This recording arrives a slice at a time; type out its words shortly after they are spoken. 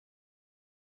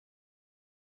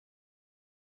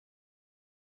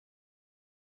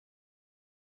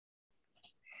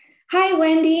Hi,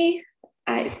 Wendy.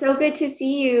 It's so good to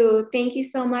see you. Thank you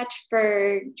so much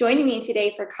for joining me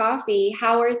today for coffee.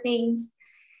 How are things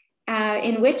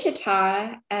in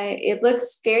Wichita? It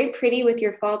looks very pretty with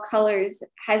your fall colors.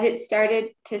 Has it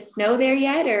started to snow there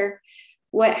yet, or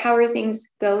what? How are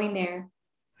things going there?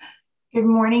 Good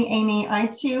morning, Amy. I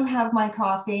too have my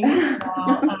coffee.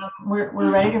 We're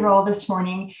ready to roll this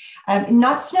morning.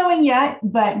 Not snowing yet,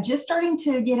 but just starting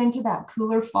to get into that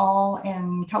cooler fall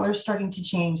and colors starting to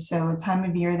change. So a time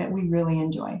of year that we really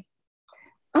enjoy.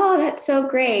 Oh, that's so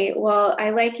great. Well,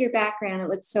 I like your background. It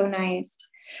looks so nice.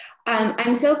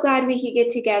 I'm so glad we could get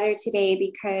together today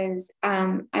because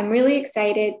I'm really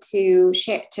excited to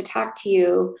talk to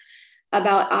you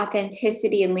about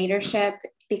authenticity and leadership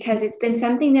because it's been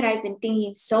something that I've been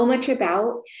thinking so much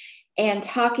about and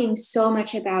talking so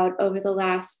much about over the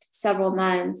last several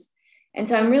months. And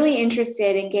so I'm really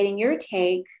interested in getting your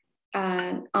take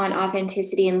on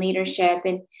authenticity and leadership.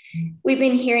 And we've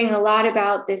been hearing a lot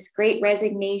about this great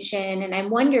resignation, and I'm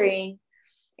wondering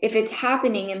if it's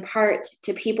happening in part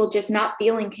to people just not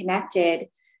feeling connected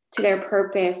to their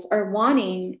purpose or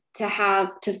wanting to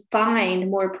find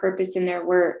more purpose in their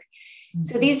work.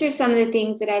 So Mhm. these are some of the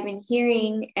things that I've been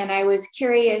hearing, and I was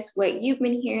curious what you've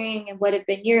been hearing and what have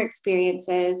been your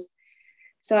experiences.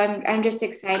 So I'm just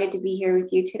excited to be here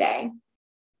with you today.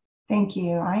 Thank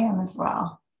you. I am as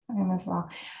well. I am as well.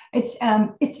 It's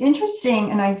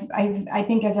interesting, and I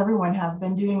think as everyone has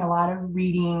been doing a lot of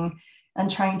reading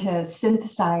and trying to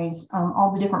synthesize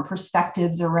all the different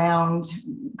perspectives around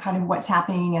kind of what's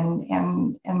happening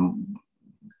and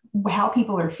how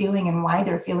people are feeling and why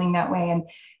they're feeling that way, and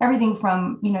everything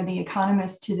from the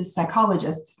economists to the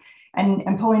psychologists,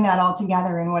 and pulling that all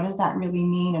together, and what does that really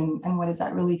mean, and what does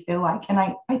that really feel like. And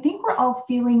I think we're all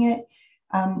feeling it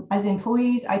as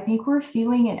employees. I think we're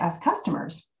feeling it as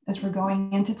customers as we're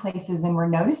going into places, and we're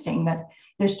noticing that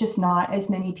there's just not as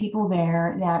many people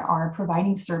there that are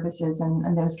providing services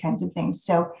and those kinds of things.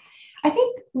 So I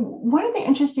think one of the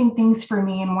interesting things for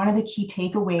me, and one of the key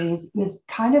takeaways, is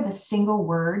kind of a single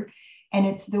word, and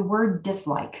it's the word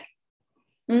dislike.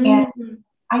 And Mm-hmm.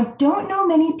 I don't know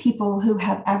many people who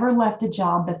have ever left a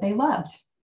job that they loved.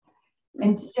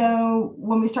 And so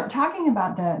when we start talking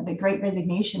about the great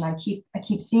resignation, I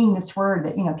keep seeing this word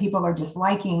that people are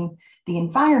disliking the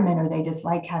environment, or they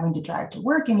dislike having to drive to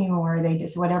work anymore, or they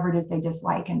just whatever it is they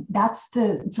dislike. And that's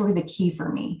the sort of the key for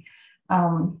me.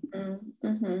 Um,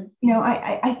 Mm-hmm.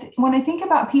 when I think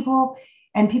about people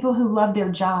and people who love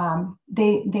their job,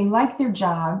 they like their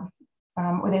job,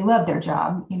 or they love their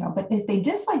job, but if they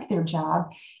dislike their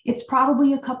job, it's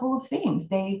probably a couple of things.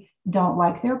 They don't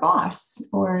like their boss,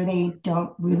 or they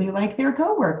don't really like their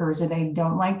coworkers, or they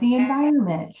don't like the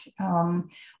environment,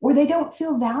 or they don't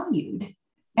feel valued.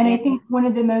 And I Yeah. think one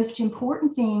of the most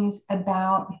important things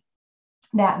about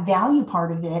that value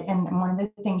part of it, and one of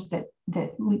the things that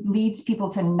leads people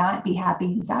to not be happy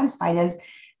and satisfied, is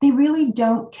they really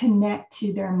don't connect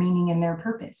to their meaning and their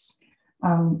purpose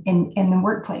in the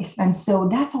workplace. And so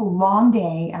that's a long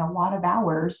day and a lot of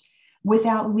hours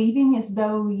without leaving as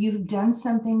though you've done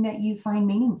something that you find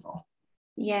meaningful.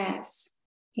 Yes.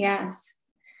 Yes.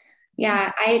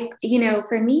 Yeah,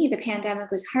 for me, the pandemic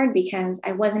was hard because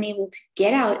I wasn't able to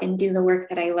get out and do the work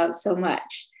that I love so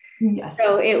much. Yes.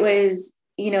 So it was,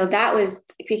 that was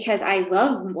because I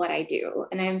love what I do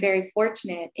and I'm very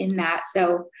fortunate in that.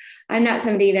 So I'm not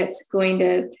somebody that's going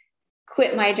to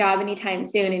quit my job anytime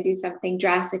soon and do something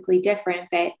drastically different.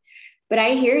 But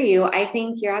I hear you. I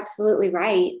think you're absolutely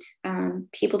right.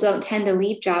 People don't tend to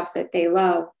leave jobs that they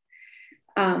love.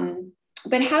 Um,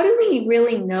 but how do we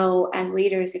really know as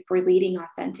leaders if we're leading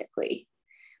authentically?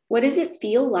 What does it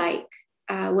feel like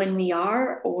when we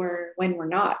are or when we're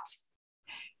not?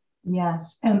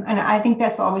 Yes. And I think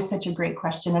that's always such a great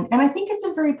question. And I think it's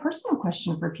a very personal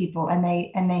question for people. And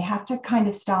they have to kind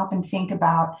of stop and think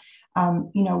about,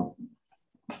 you know,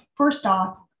 first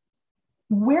off,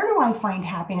 where do I find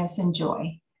happiness and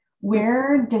joy?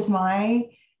 Where does my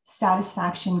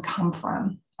satisfaction come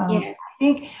from? Yes. I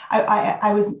think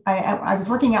I was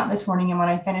working out this morning, and when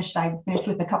I finished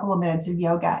with a couple of minutes of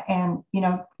yoga. And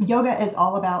yoga is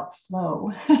all about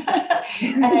flow,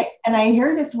 and I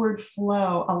hear this word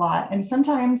flow a lot. And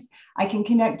sometimes I can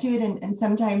connect to it, and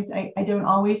sometimes I don't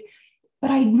always.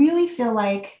 But I really feel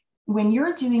like when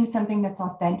you're doing something that's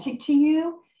authentic to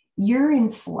you, you're in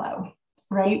flow,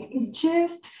 right? It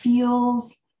just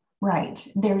feels right.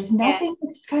 There's Yes. nothing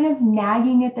that's kind of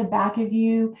nagging at the back of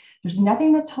you. There's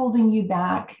nothing that's holding you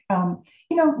back.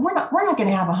 We're not going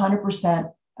to have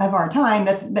 100% of our time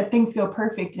that things go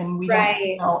perfect, and we don't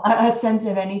Right. feel a sense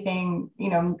of anything,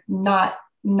 not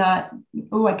not,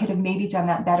 oh, I could have maybe done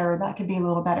that better, or that could be a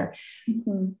little better.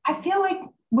 Mm-hmm. I feel like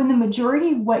when the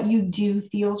majority of what you do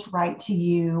feels right to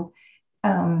you,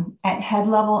 at head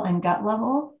level and gut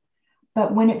level,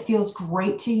 but when it feels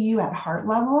great to you at heart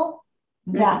level,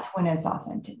 that's when it's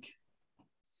authentic.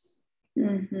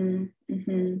 Mm-hmm.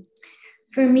 Mm-hmm.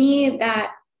 For me,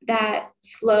 that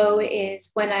flow is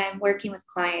when I'm working with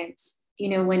clients,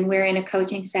 when we're in a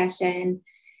coaching session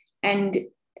and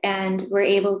we're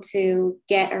able to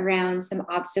get around some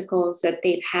obstacles that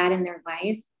they've had in their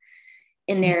life,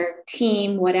 in their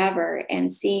team, whatever,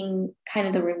 and seeing kind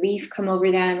of the relief come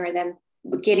over them or them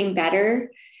getting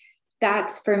better.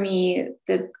 That's for me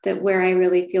the where I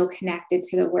really feel connected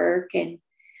to the work.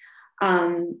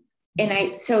 Um and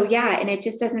it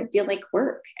just doesn't feel like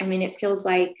work. I mean, it feels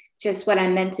like just what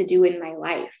I'm meant to do in my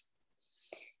life.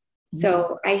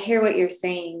 So I hear what you're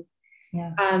saying.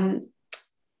 Yeah.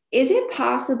 Is it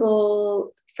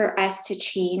possible for us to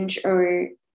change, or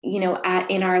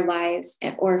in our lives,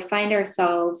 or find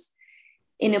ourselves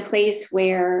in a place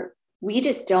where we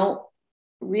just don't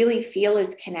really feel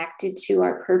as connected to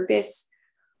our purpose,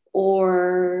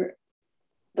 or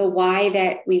the why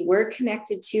that we were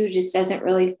connected to just doesn't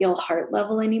really feel heart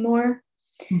level anymore?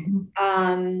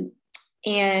 Mm-hmm.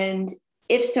 And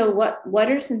if so,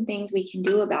 what are some things we can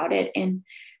do about it? And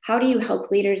how do you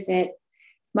help leaders that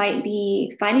might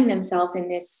be finding themselves in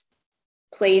this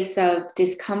place of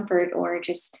discomfort, or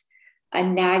just a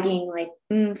nagging, like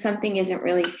something isn't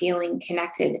really feeling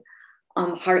connected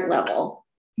on the heart level?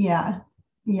 Yeah.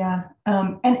 Yeah.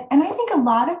 And I think a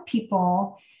lot of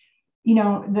people,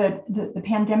 the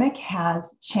pandemic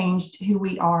has changed who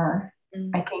we are,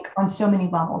 Mm. I think, on so many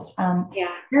levels.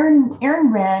 Yeah.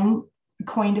 Aaron Wren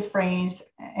coined a phrase,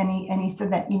 and he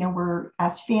said that, we're,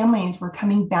 as families, we're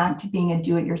coming back to being a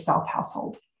do-it-yourself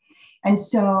household. And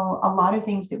so a lot of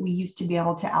things that we used to be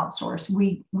able to outsource,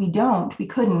 we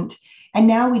couldn't, and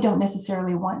now we don't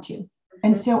necessarily want to.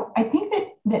 And so I think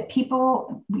that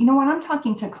people, when I'm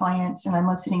talking to clients and I'm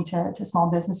listening to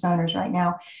small business owners right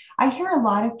now, I hear a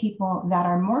lot of people that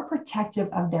are more protective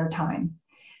of their time.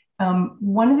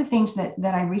 One of the things that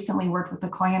I recently worked with a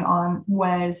client on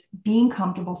was being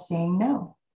comfortable saying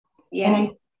no. And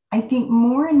Yeah. I think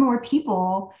more and more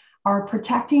people are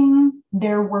protecting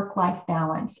their work-life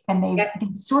balance. And they've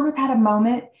sort of had a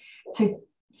moment to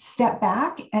step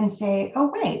back and say,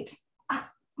 oh, wait,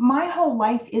 my whole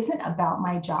life isn't about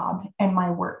my job and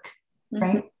my work,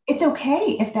 right? It's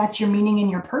okay if that's your meaning and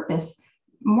your purpose.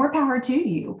 More power to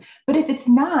you. But if it's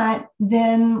not,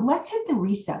 then let's hit the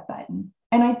reset button.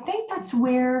 And I think that's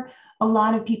where a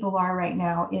lot of people are right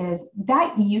now, is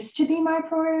that used to be my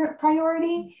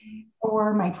priority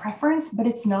or my preference, but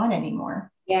it's not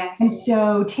anymore. And Yes.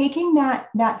 so taking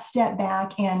that step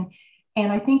back, and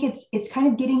I think it's kind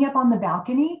of getting up on the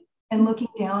balcony and looking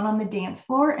down on the dance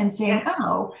floor and saying, Yeah.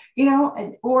 oh,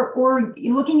 or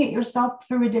looking at yourself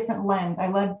through a different lens. I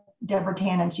love Deborah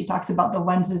Tannen. She talks about the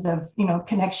lenses of,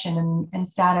 connection and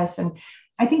status. And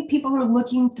I think people are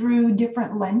looking through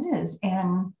different lenses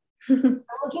and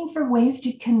looking for ways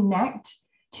to connect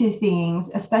to things,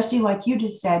 especially like you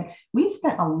just said, we've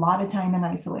spent a lot of time in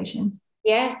isolation.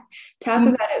 Yeah. Talk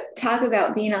about it. Talk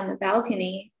about being on the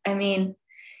balcony. I mean,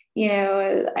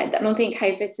 I don't think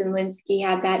Heifetz and Linsky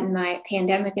had that in my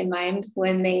pandemic in mind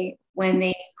when they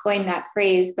coined that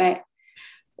phrase. But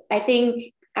I think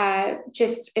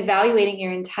just evaluating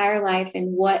your entire life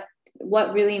and what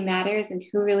really matters and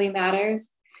who really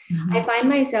matters. Mm-hmm. I find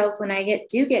myself when I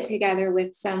do get together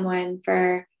with someone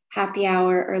for happy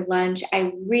hour or lunch,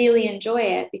 I really enjoy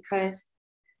it, because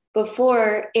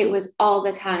before it was all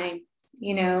the time,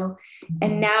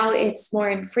 and now it's more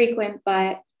infrequent,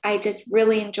 but I just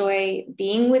really enjoy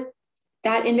being with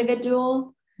that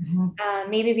individual. Mm-hmm.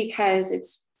 Maybe because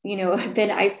it's, I've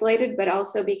been isolated, but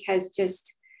also because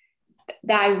just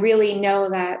that I really know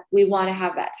that we want to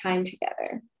have that time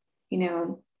together,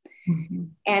 Mm-hmm.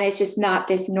 and it's just not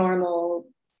this normal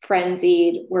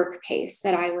frenzied work pace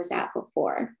that I was at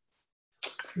before.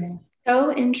 Yeah.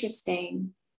 So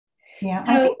interesting.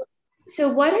 Yeah. So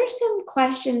what are some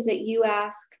questions that you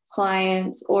ask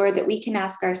clients, or that we can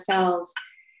ask ourselves,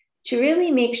 to really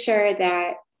make sure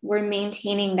that we're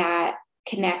maintaining that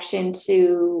connection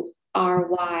to our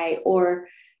why, or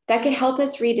that could help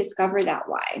us rediscover that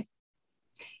why?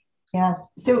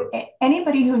 Yes. So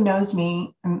anybody who knows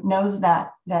me knows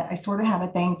that I sort of have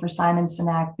a thing for Simon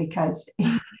Sinek, because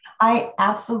I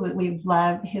absolutely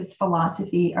love his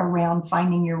philosophy around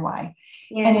finding your why.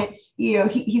 Yeah. And it's,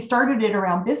 he started it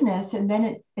around business, and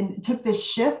then it took this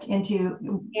shift into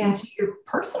your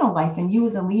personal life and you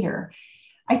as a leader.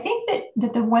 I think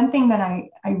that the one thing that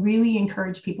I really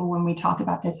encourage people when we talk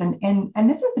about this, and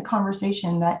this is the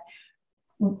conversation that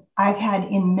I've had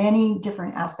in many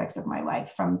different aspects of my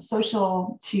life, from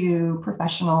social to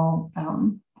professional.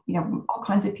 All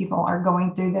kinds of people are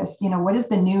going through this. What does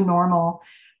the new normal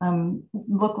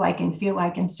look like and feel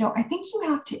like? And so I think you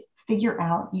have to figure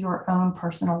out your own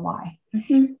personal why.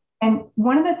 Mm-hmm. And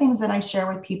one of the things that I share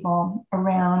with people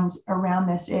around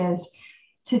this is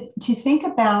to think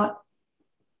about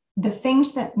the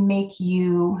things that make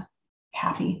you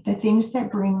happy, the things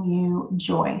that bring you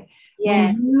joy. Yeah.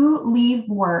 When you leave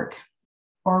work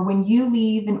or when you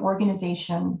leave an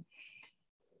organization,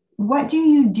 what do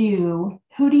you do?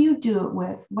 Who do you do it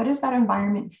with? What does that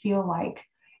environment feel like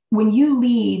when you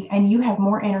leave and you have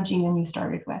more energy than you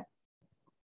started with?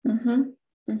 Mm-hmm.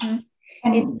 Mm-hmm.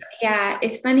 And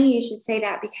It's funny you should say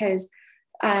that because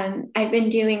I've been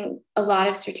doing a lot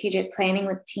of strategic planning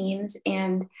with teams,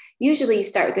 and usually you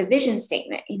start with a vision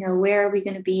statement. Where are we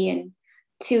going to be in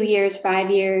 2 years, 5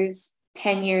 years,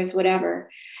 10 years, whatever.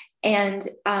 And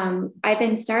I've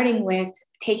been starting with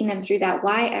taking them through that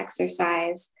why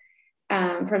exercise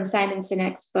from Simon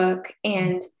Sinek's book,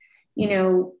 and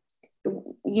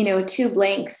two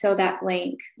blanks, so that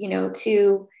blank,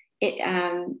 to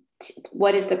it.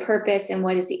 What is the purpose and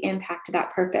what is the impact of that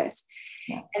purpose?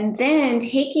 Yeah. And then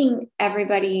taking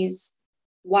everybody's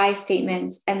why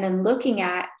statements and then looking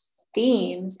at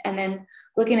themes and then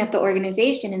looking at the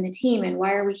organization and the team and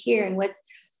why are we here and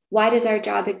why does our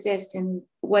job exist and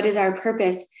what is our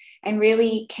purpose, and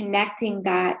really connecting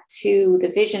that to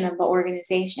the vision of the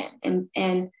organization and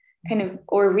kind of,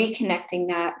 or reconnecting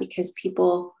that because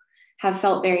people have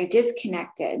felt very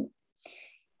disconnected.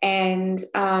 And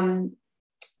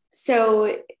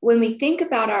so when we think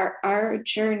about our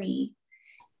journey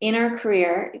in our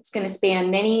career, it's going to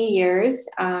span many years.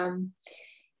 And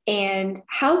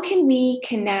how can we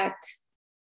connect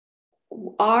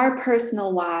our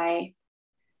personal why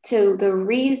to the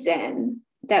reason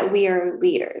that we are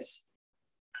leaders?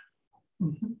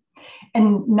 Mm-hmm.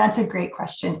 And that's a great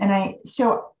question. And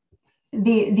so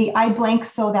the I blank,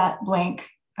 so that blank,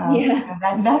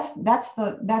 that's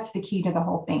the key to the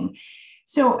whole thing.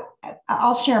 So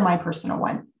I'll share my personal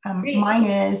one. Mine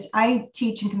is I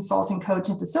teach and consult and coach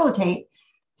and facilitate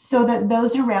so that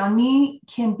those around me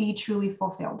can be truly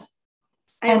fulfilled.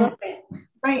 I love it.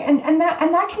 Right. And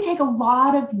that can take a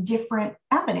lot of different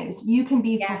avenues. You can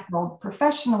be fulfilled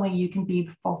professionally. You can be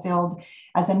fulfilled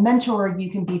as a mentor. You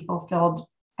can be fulfilled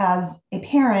as a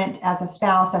parent, as a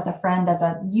spouse, as a friend,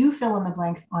 you fill in the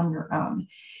blanks on your own.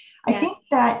 I think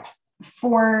that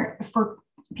for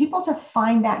people to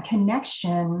find that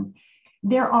connection,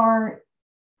 there are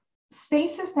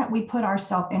spaces that we put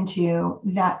ourselves into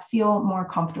that feel more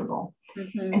comfortable.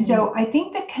 Mm-hmm. And so I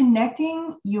think that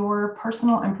connecting your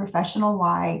personal and professional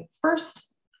why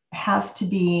first has to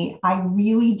be, I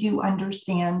really do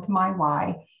understand my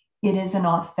why. It is an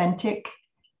authentic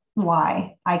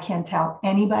why. I can tell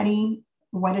anybody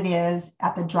what it is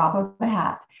at the drop of a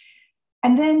hat.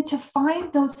 And then to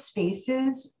find those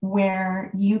spaces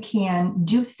where you can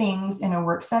do things in a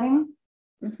work setting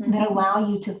that allow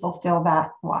you to fulfill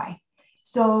that why.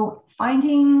 So I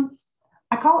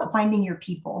call it finding your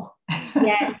people.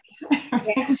 Yes.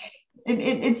 Right?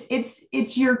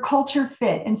 It's your culture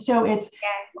fit. And so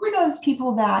who are those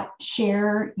people that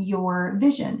share your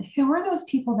vision? Who are those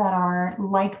people that are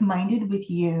like-minded with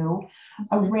you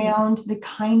around the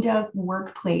kind of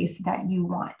workplace that you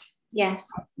want?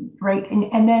 Yes. Right.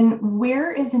 And then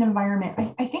where is an environment?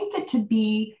 I think that to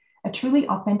be a truly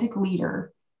authentic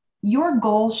leader, your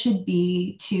goal should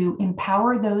be to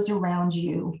empower those around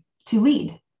you to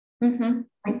lead. Mm-hmm.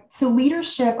 Right? So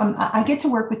leadership, I get to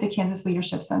work with the Kansas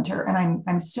Leadership Center, and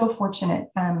I'm so fortunate.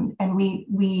 And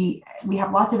we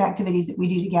have lots of activities that we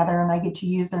do together, and I get to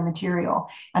use their material,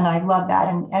 and I love that.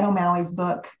 And Ed O'Malley's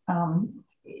book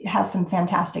has some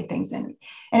fantastic things in it,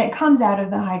 and it comes out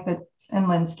of the Heifetz and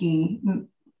Linsky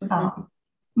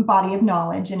body of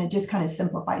knowledge, and it just kind of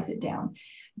simplifies it down.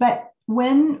 But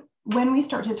when we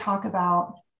start to talk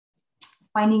about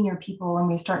finding your people, and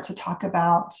we start to talk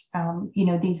about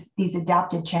these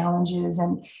adapted challenges,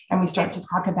 and we start to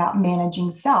talk about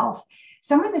managing self,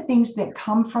 some of the things that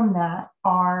come from that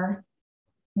are,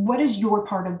 what is your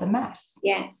part of the mess?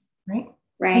 Yes.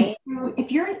 Right. So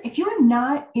if you're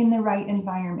not in the right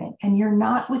environment, and you're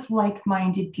not with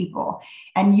like-minded people,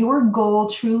 and your goal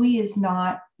truly is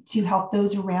not to help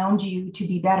those around you to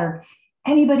be better,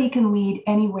 anybody can lead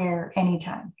anywhere,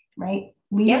 anytime, right?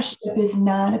 Leadership is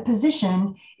not a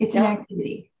position, it's an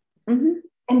activity. Mm-hmm.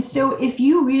 And so if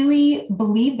you really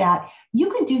believe that, you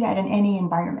can do that in any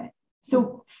environment.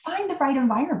 So find the right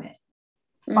environment.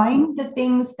 Mhm. Find the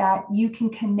things that you can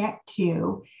connect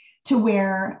to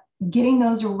where getting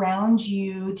those around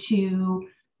you to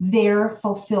their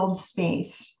fulfilled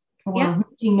space Yep. or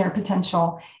reaching their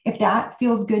potential. If that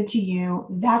feels good to you,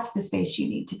 that's the space you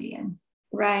need to be in.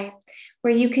 Right.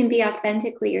 Where you can be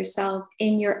authentically yourself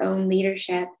in your own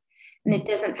leadership. And it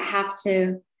doesn't have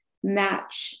to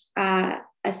match a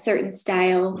certain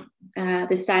style,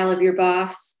 the style of your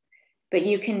boss, but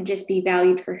you can just be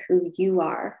valued for who you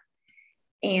are.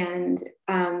 And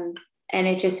um, and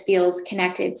it just feels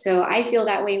connected. So I feel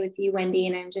that way with you, Wendy,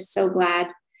 and I'm just so glad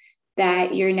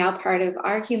that you're now part of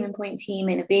our Human Point team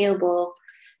and available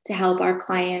to help our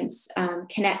clients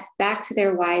connect back to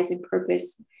their whys and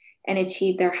purpose and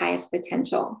achieve their highest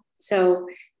potential. So,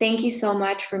 thank you so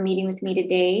much for meeting with me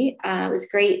today. It was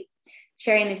great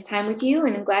sharing this time with you,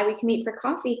 and I'm glad we can meet for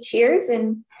coffee. Cheers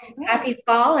and All right. happy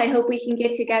fall. I hope we can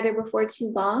get together before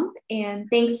too long. And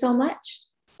thanks so much.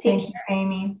 Take Thank you, care.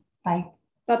 Amy. Bye.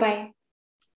 Bye bye.